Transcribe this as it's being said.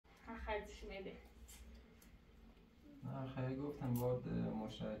خرجش میده. نه خیلی گفتم باید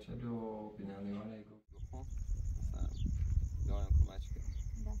مشترک و بینندگان گفتم مثلا دارم کمک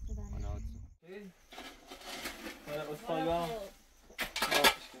کنم دست دارم استایگان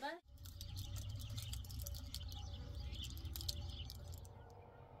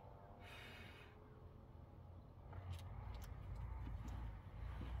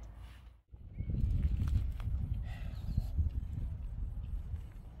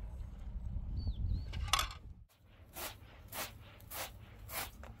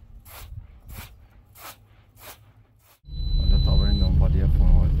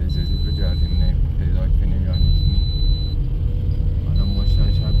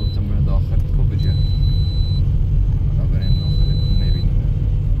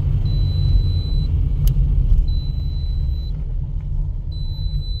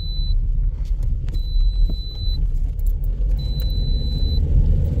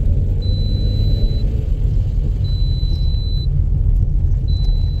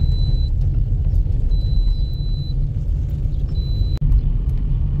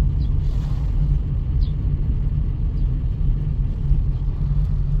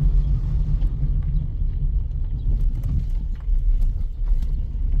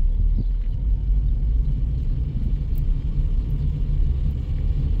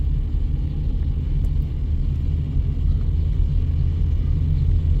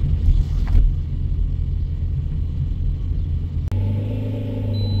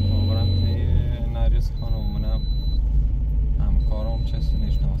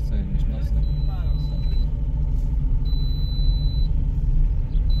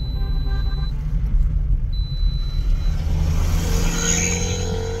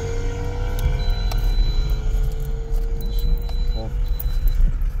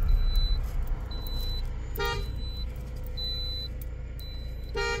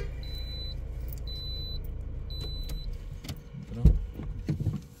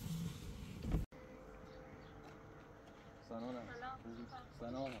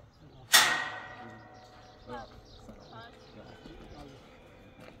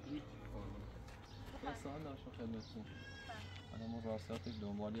من راستات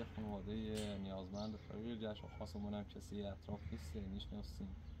دنبال یه خانواده نیازمند خیلی جشن خاصمون هم کسی اطراف نیست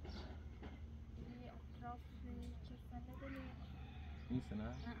نشناسیم اطراف کسی نداری؟ نیست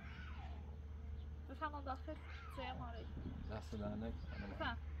نه؟ بفهم داخل جای ما رو دست در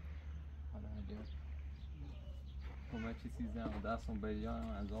نکنم حالا اگه کمکی چیزی هم دستون بیان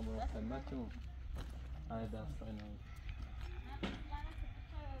انجام برای خدمتتون های دست اینو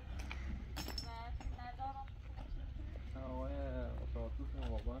آقای اطاعتوس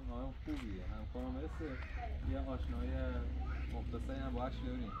واقعا آقای خوبیه همکارم مثل یه آشنایی مختصری هم باهاش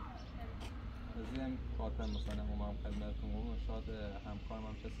داریم از این خاطر مثلا هم خدمتتون بود شاید همکارم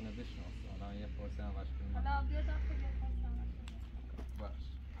هم کسی نبشناسه حالا یه فرصه هم باش کنیم حالا بیا داخل یه فرصه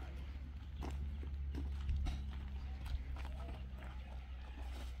باش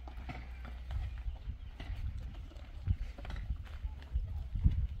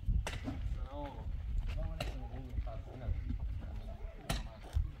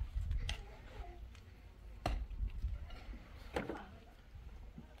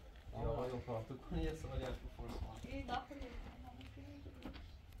تو کنی یه سوالی از بپرسم این داخل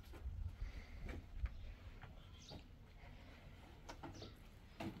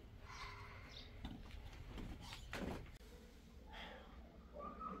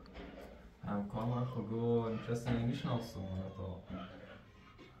همکار من خب کسی نمیشناسم تا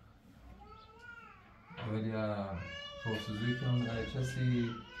ولی پرسجویی که من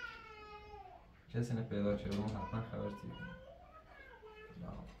کسی نپیدا چرون حتما خبرتی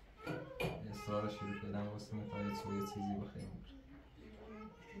اصرار شروع کردم واسه میتایی یه چیزی بخیرم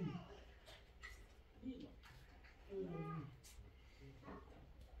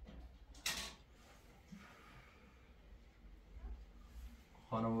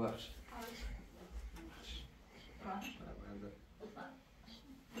خانم بخش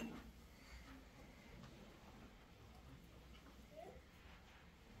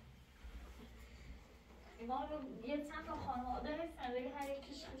ما رو یه چند تا خانواده هستن ولی هر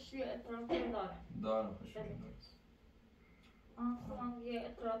یکیش خوشی اطراف رو دارم خوشی خودم یه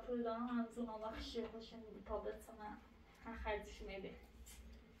اطراف رو دارم همزون و بخشی خوشی تا بتونم خرجش میده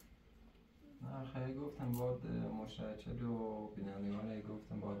نه خیلی گفتم باید مشترک و بینندگان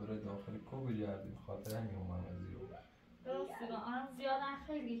گفتم باید برای داخل کو بگردیم خاطر همین اومم از زیرو درسته آنم زیاد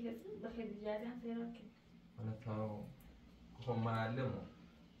خیلی خیلی جدیم پیدا که حالا تا خب معلمون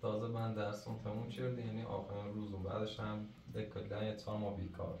تازه من درستون تموم شده یعنی آخرین روزم بعدش هم کلا یه تا ما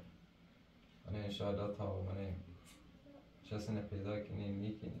بیکار من انشاءالله تا من کسی نپیدا کنیم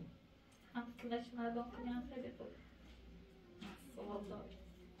میکنیم داشت مردم کنیم خیلی خوب سوال دار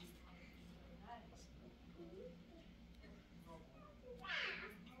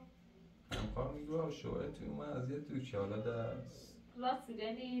همکار میگه شوهر توی اون اذیت توی که حالا دست راستی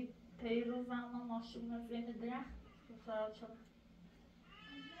یعنی پی روز زمان ماشین از بین درخت فرار شد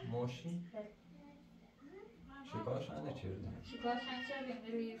ماشین؟ شکارش هنه چردیم شکارش هنچه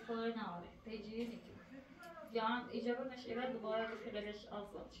ولی فلای نهاره پیجیری نیکی یا هم ایجابه نشیره دوباره رو خیلیش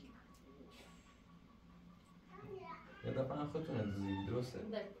آزاد شد یه دفعه هم خودتونه دوزی درسته؟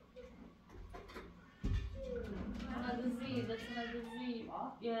 ده تنادوزی ده تنادوزی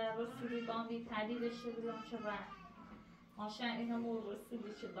یه رسولی داندی تدیدش بودم چه بر ماشین این همون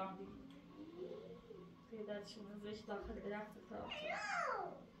رسولی چه داندی پیدر چونزش داخل درخت فرار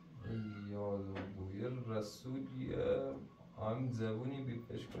شد یادو بوی رسول هم زبونی بی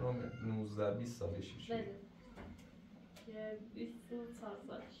پیش کنم 19-20 سالشی شد بله یه 24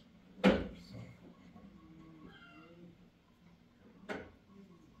 سالش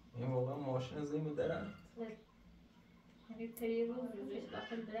این واقعا ماشین زیم درخت بله یعنی پی روز روزش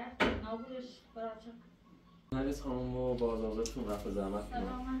داخل درخت نابودش فرار شد نرگس خانم با بازازتون رفت زحمت کنم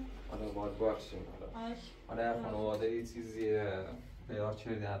سلامت حالا باید باشیم حالا یه خانواده یه چیزی پیار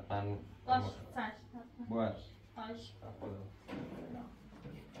چردی حتما باش چشم باش باش خدا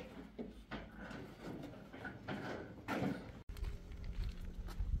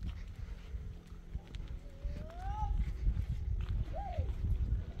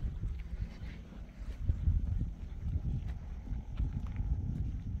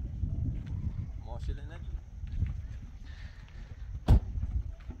ماشله ندی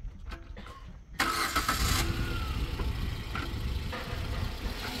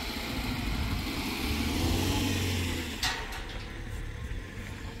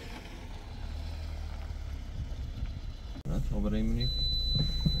تا برای منی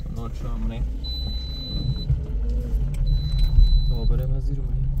ناچو همونه تا برای مزیر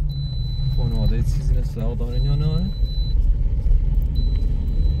منی خانواده چیزی نسل آقدارین یا نه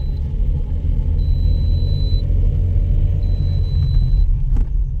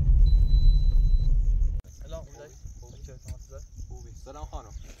سلام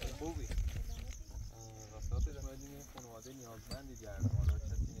خانم خوبی راستات دمدین خانواده نیازمندی گردم حالا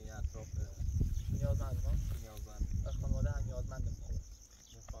کسی نیه اطراف نیازمند ما؟ نیازمند خانواده هم نیازمنده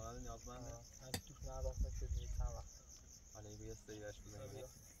خانواده نیازمنده؟ من توش نراست نشد چند وقت حالا این روی استریش بزنیم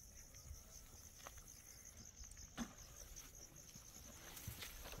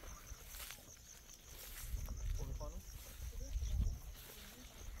خوبی خانم؟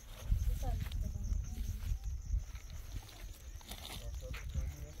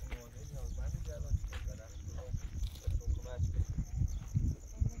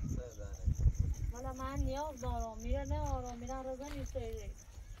 حالا من نیاز دارم میره نه آرام میره رزا نیسته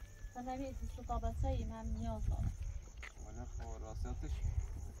من نمی استطابت هایی من نیاز دارم حالا خب راستش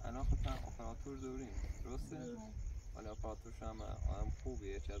الان خودتن اپراتور دوریم درسته؟ حالا اپراتورش هم آدم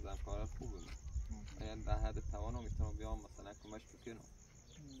خوبیه چه از همکار خوبه یعنی در حد توانم میتونم بیام مثلا کمش بکنم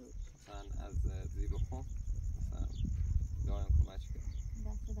مثلا از زیر و خون مثلا بیایم کمش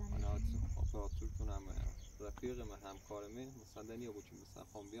کنم حالا اپراتورتون هم رفیق من همکار من مثلا دنیا بود که مثلا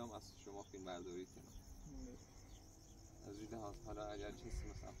خواهم بیام از شما فیلم برداری کنم از این لحاظ حالا اگر کسی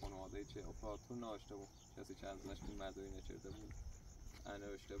مثلا خانواده چه اپراتور ناشته بود کسی چه ازش فیلم برداری نچرده بود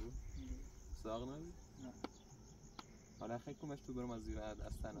نوشته بود سراغ نبود؟ نه حالا خیلی کمش تو برم از زیر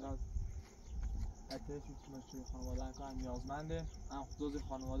دستن نه اکترش میتونم توی خانواده هم نیازمنده هم خودوز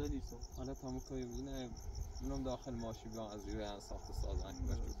خانواده نیست حالا تا مکایی بودینه منم داخل ماشی بیان از زیر هم ساخت سازن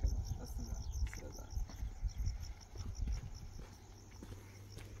کمش بکنم سازن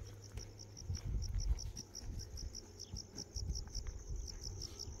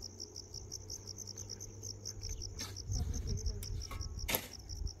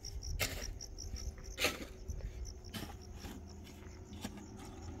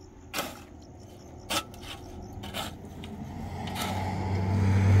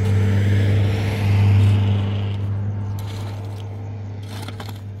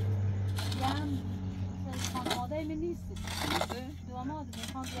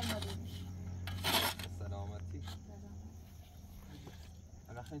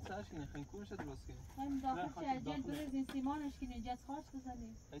خیلی سرش کنی خیلی کورش درست کنی هم داخل چه جل برزین سیمانش کنی جز خاش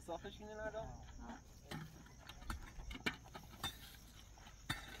بزنی خیلی ساختش کنی نردم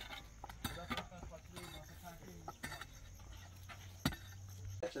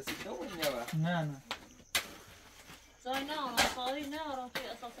کسی که اون نیابه؟ نه زای نه آرام ساری نه آرام توی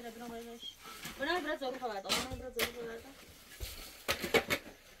اساس لبنان بایدش بنا برد زارو خبرده بنا برد زارو خبرده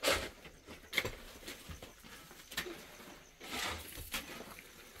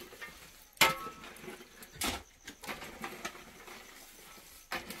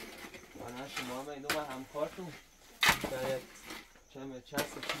اینو من همکارتون شاید چمه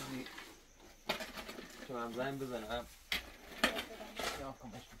چست چیزی که من زنگ بزنم یا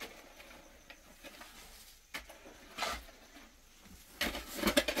کمش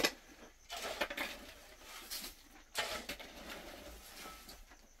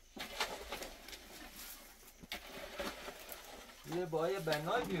یه بای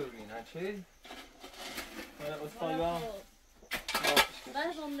بنای بیارین چه؟ استایگان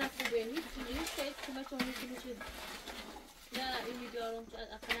بعد هم نخوبه هیچ شاید کمتون میشه نه این میدارم که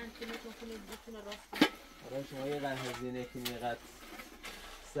اقلا کمتون کنه بتونه راست کنه. آره شما یه قن هزینه که میقدر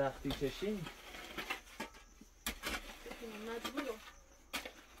سختی کشین مجبورم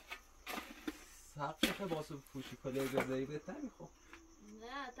سقف که باسو پوشی کلی اجازه‌ای بهتری خب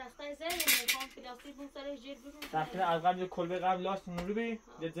نه تخته زیر میخوام پلاستیک اون سرش جیر بیرون تخته از قبل کلبه قبل لاست نوری بی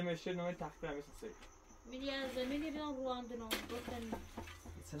یه زمشه نوی تخته همیشه سید من یه زمینی بیان رو اندنام گفتن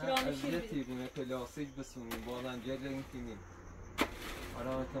مثلا از یه تیبونه پلاستیک بسونیم بازم جلد این تیمیم آره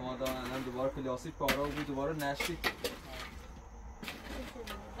اعتماد الان دوباره پلاستیک کارا بود دوباره نشید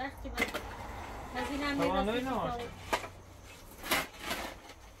وقتی من هزینه توانایی میرسید نهاش.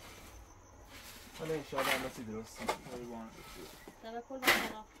 حالا انشاءالله هم رسید درستی توکل به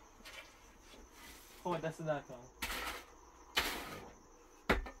خدا خب دست در کنم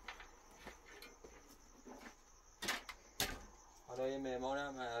حالا یه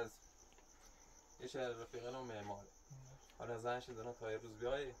معمارم از یه شهر رفیقه نو معماره حالا زنش دارم تا یه روز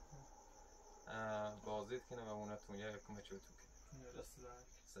بیایی بازدید کنم و اونتون یه کمه چوتو کنم دست در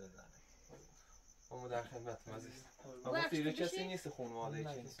سه زنه اما در خدمتم عزیز بخش اما تیره بشی؟ کسی نیست خونواده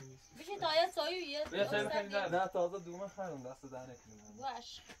چی بشین تا یه سایه یه بیا سایه بکنی در. نه تازه دومه خرم دست در نکنیم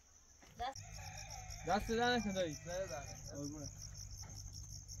باش دست در نکن دایی نه در نکن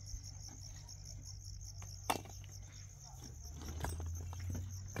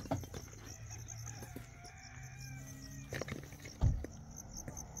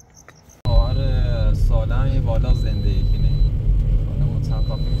خواهر سالم یه بالا زندگی کنه حالا ما چند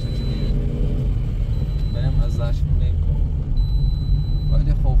کافی میشه چه دیگه بریم ازش مونیم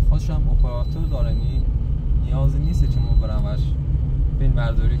ولی خب خودشم اپراتور داره نیازی نیست که ما برمش فیلم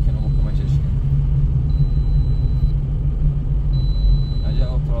برداری کنم و کمکش کنم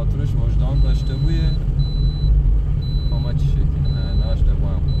اگه اپراتورش وجدان داشته بویه کمکش کنم ناشته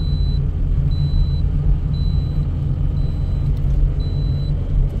بویم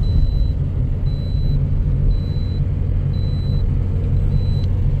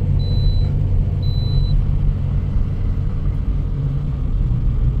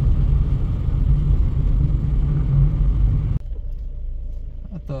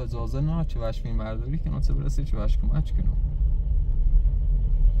اجازه نه چه وش فیلم برداری کنم چه برسه چه وش کمک کنم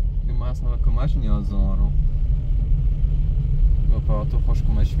ما اصلا کمک نیاز دارم اپراتور خوش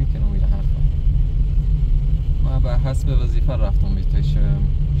کمک میکنم یه حرفا من بر حسب وظیفه رفتم بیتش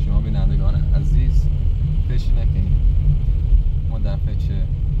شما بینندگان عزیز پیش نکنید ما در پیچ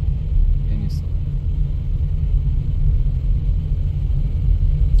یه نیستم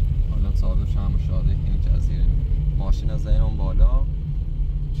حالا صادوش هم مشاهده کنید که از زیر ماشین از زیرم بالا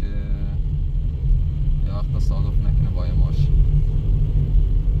که یه وقت تصادف نکنه با یه ماشین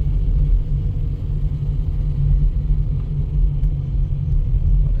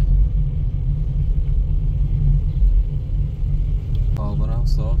برم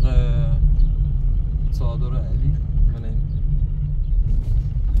سراغ چادر علی من این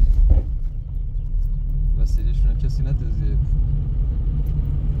وسیله‌شون کسی ندازیه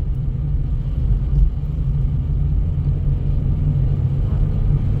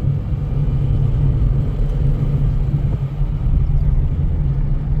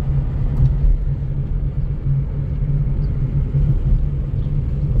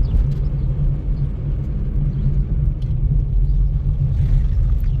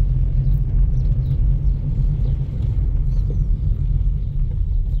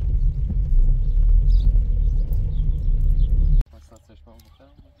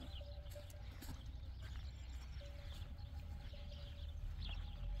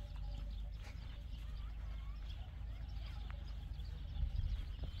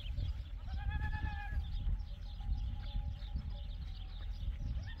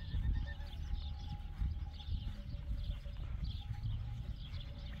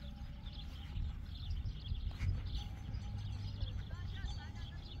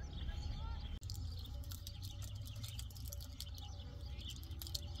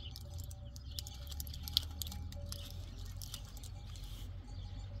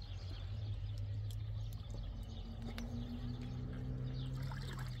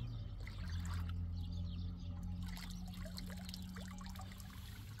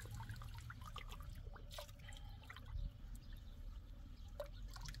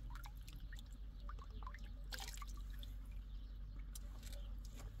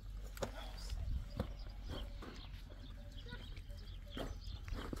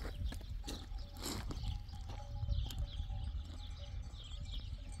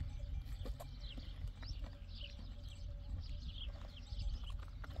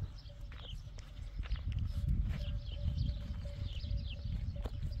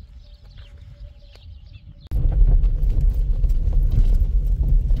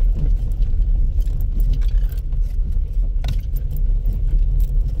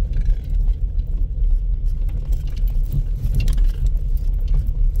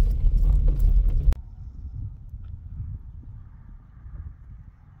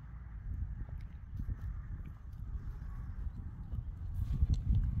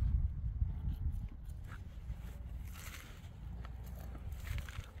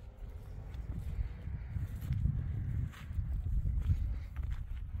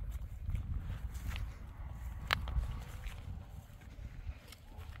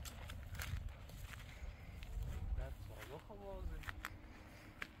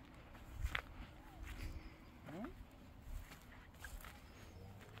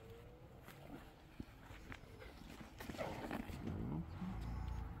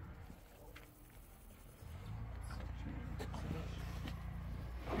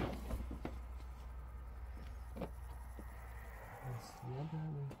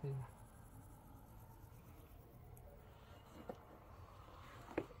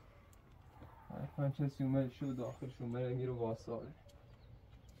من چه سیومه شو داخل شومه میرو واساله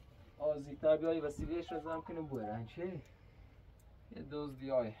آزیتر بیایی وسیلهش رزم کنه برن چه؟ یه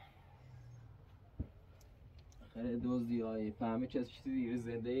دزدیای خیلی دزدیای فهمه چه چیزی دیگه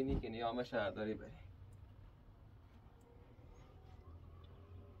زنده اینی که نیامه شهرداری بری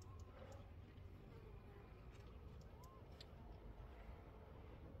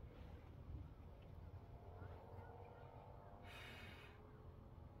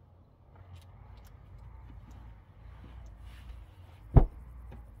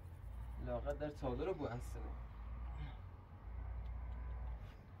لاغت در تاله رو بو هستنه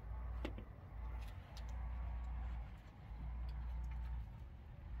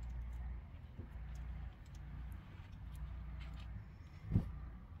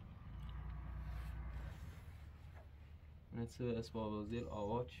نصف اسبابازی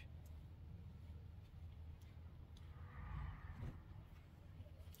آواج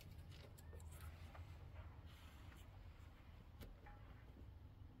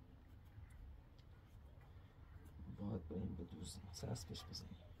باید بریم بدوزیم سرسپش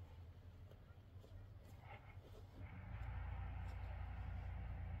بزنیم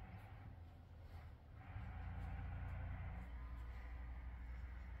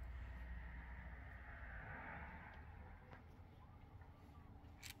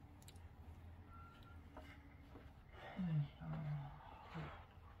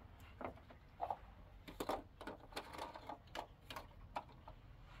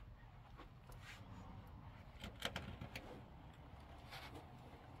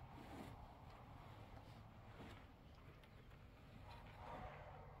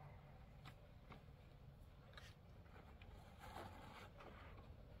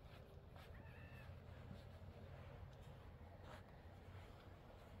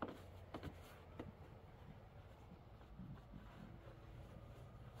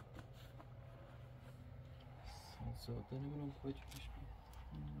ساده نمیدونم کجا پیش بیاد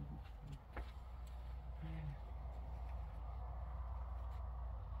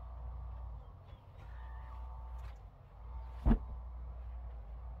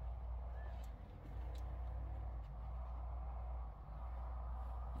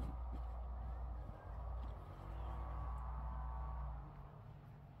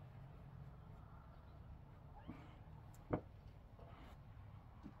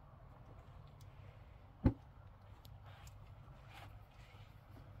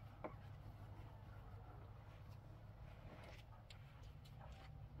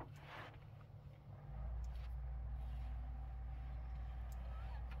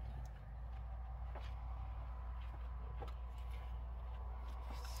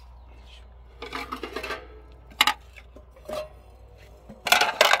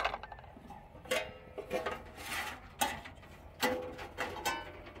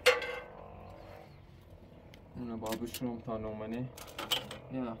اونه بابشون تا نومنه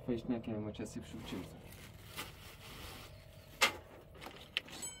یه وقت فکر نکنیم و چسیب شد چه بزنیم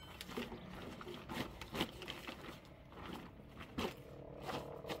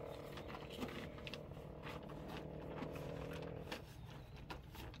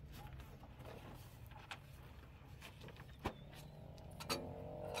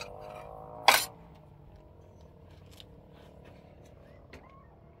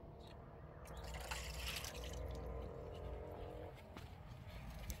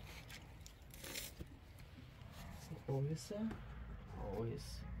آهسته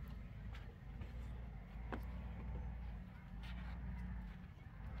آهسته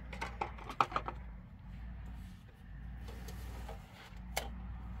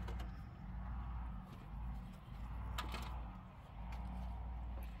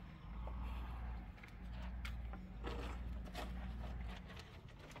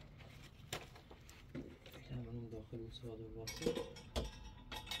من داخل مساعده واسه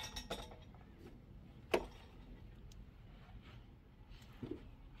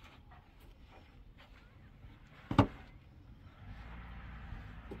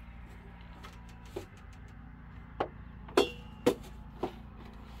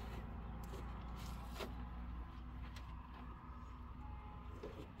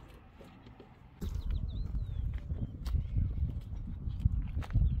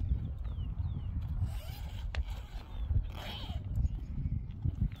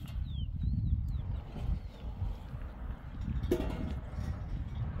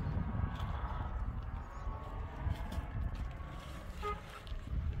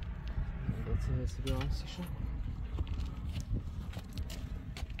sobie ciszę.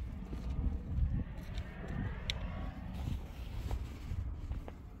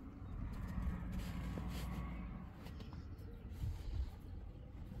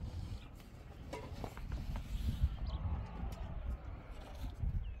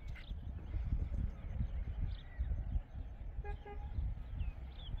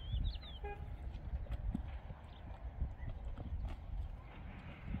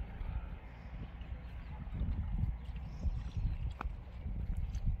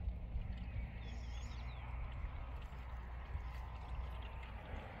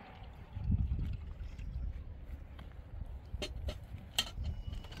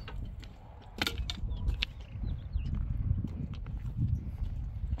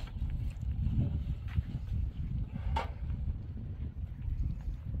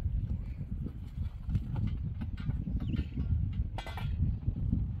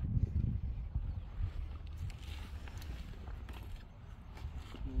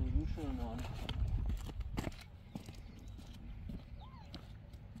 آن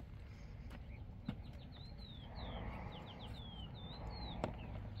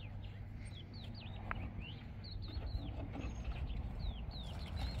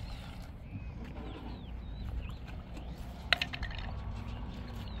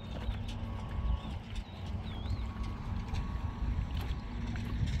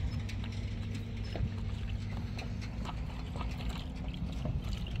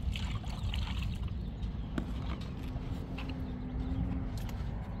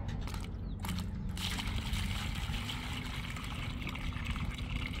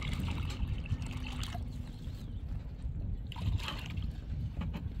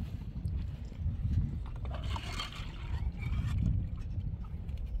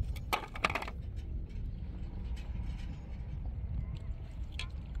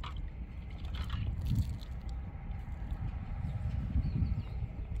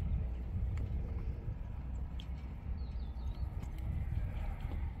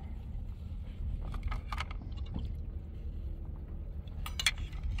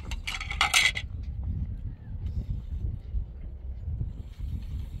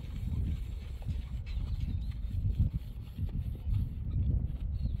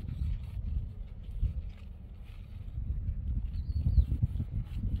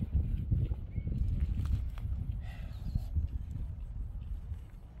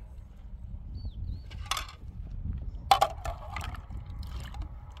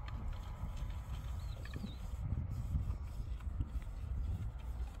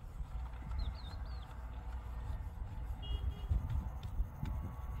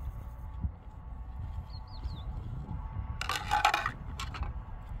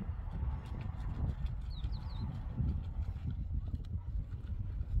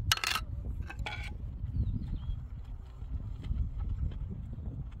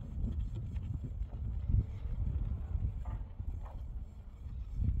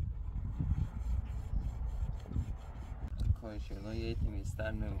کارشنای یه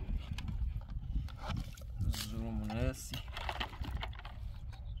تمیزتر نمون زورمونه هستی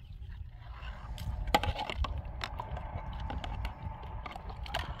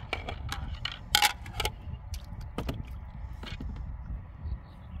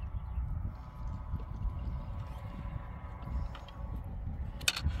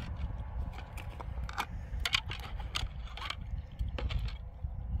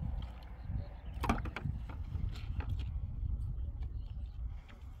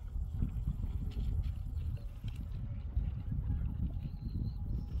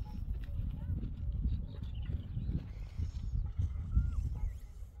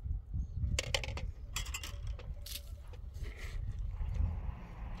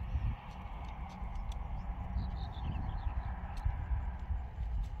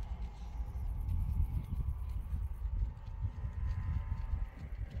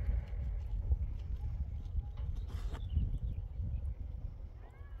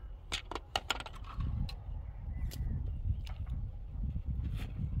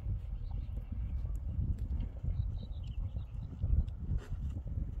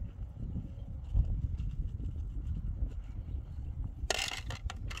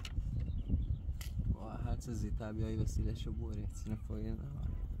زیتا بیایی وسیلهشو بوری سینه فایده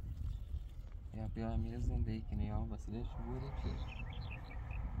نداره یا بیا میره زندگی کنه یا وسیلهشو بوری که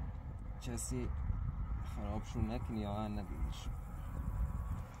کسی خرابشون نکنه یا هم نبینیشون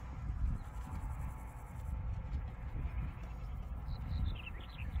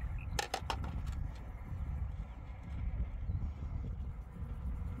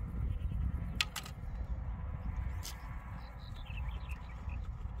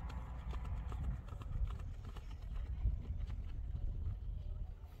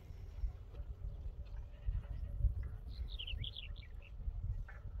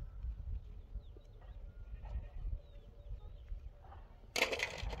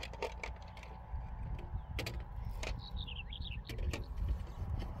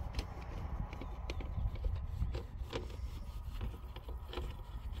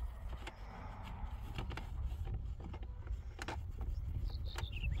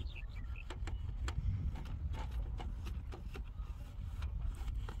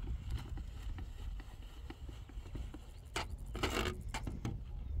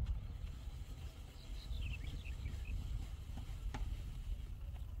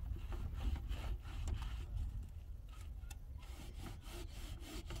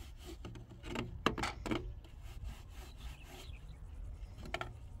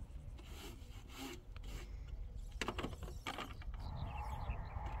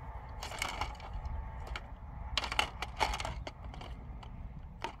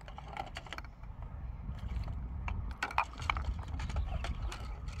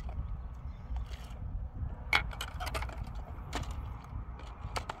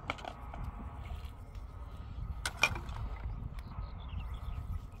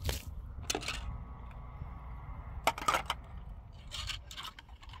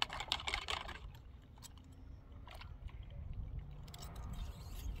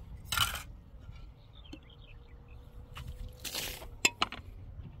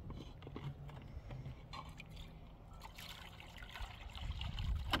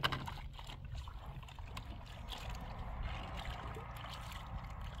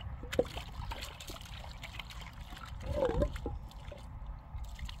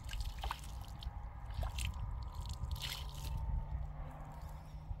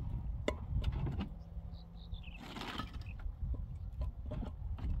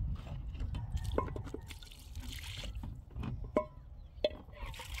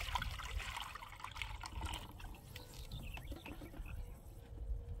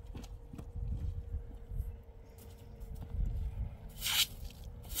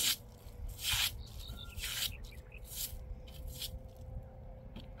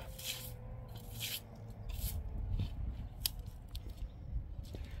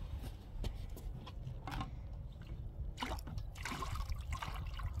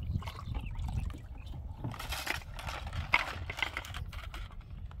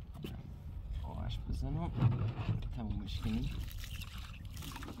بزنم تمومش کنیم.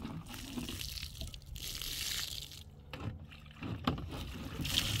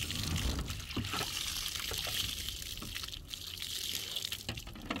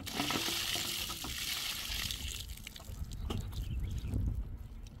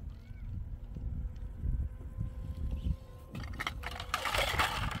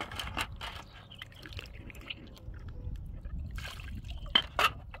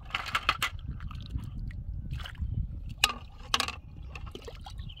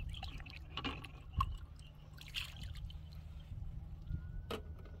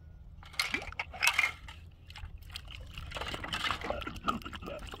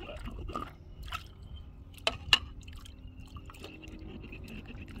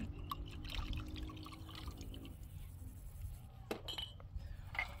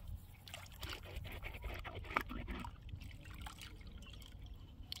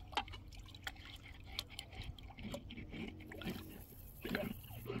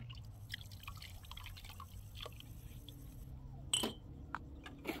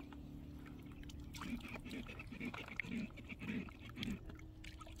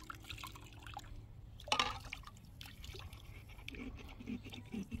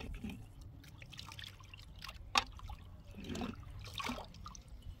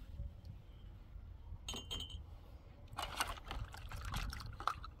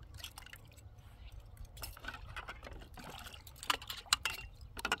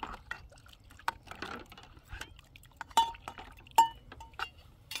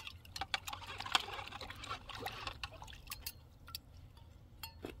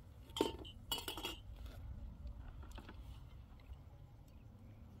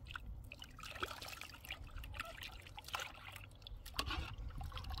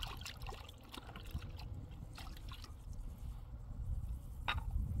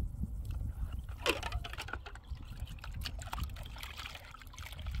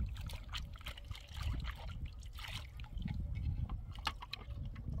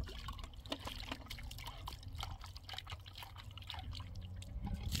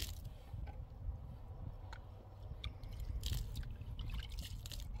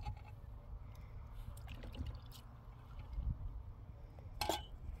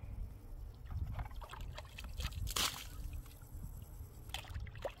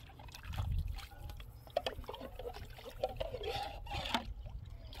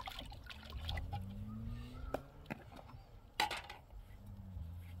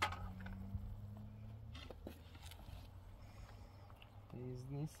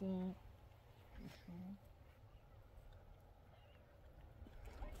 نیست.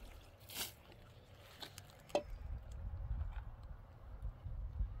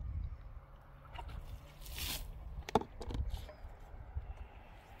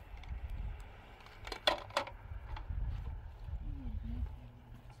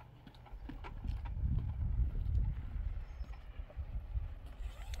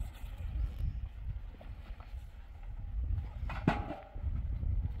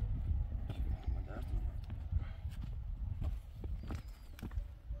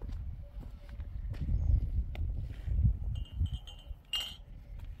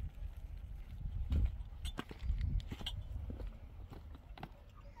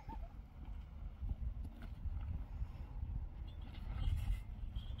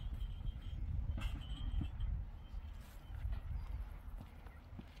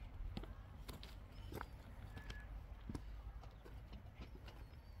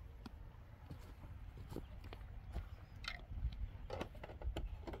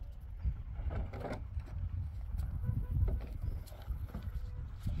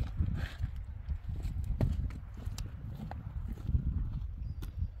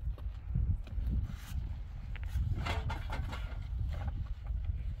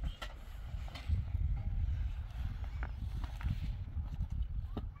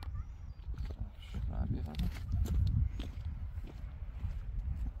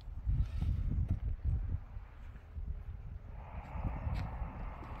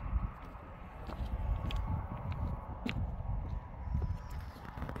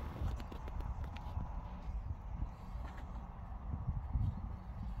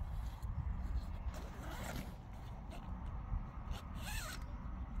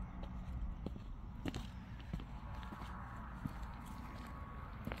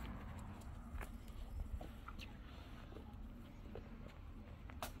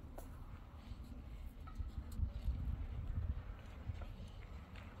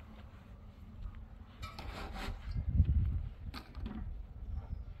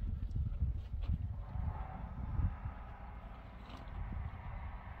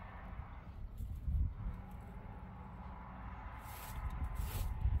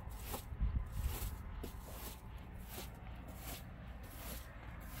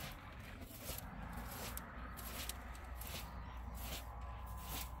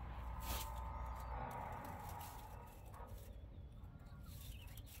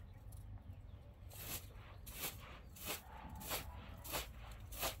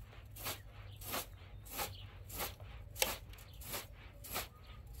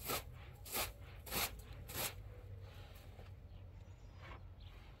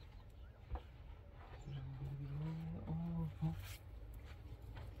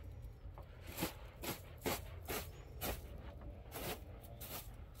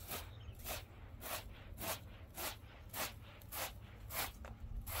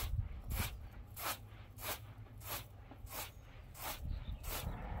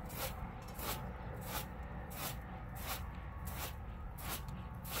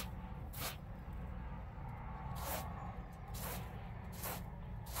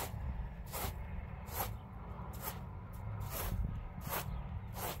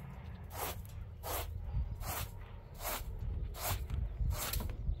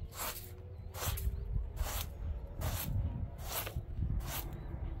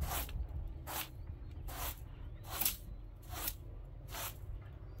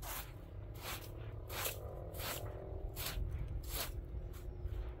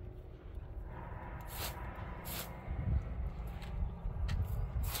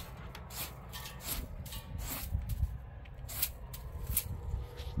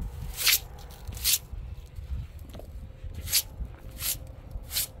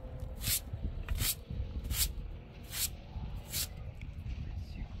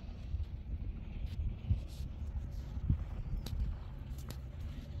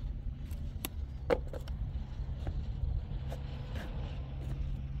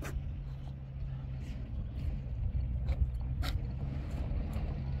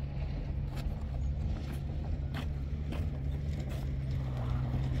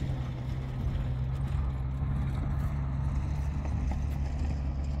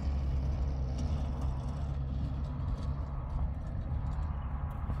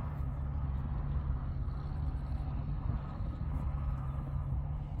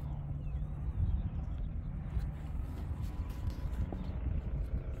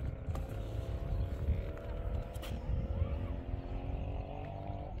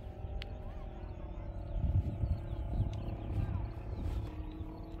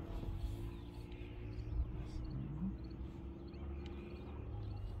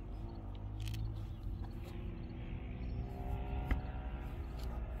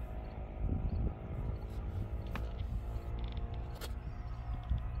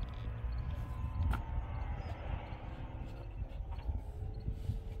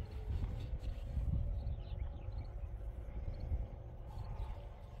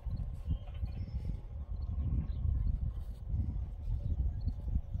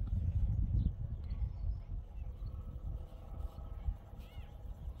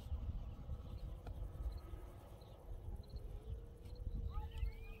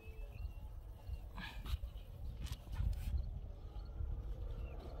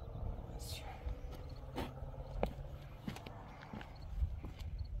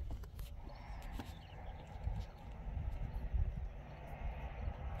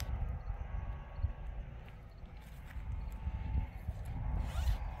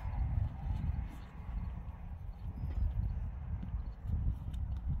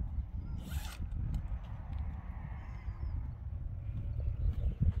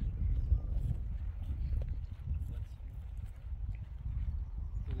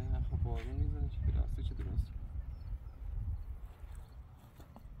 بارون میزنه چه پلاستیک درست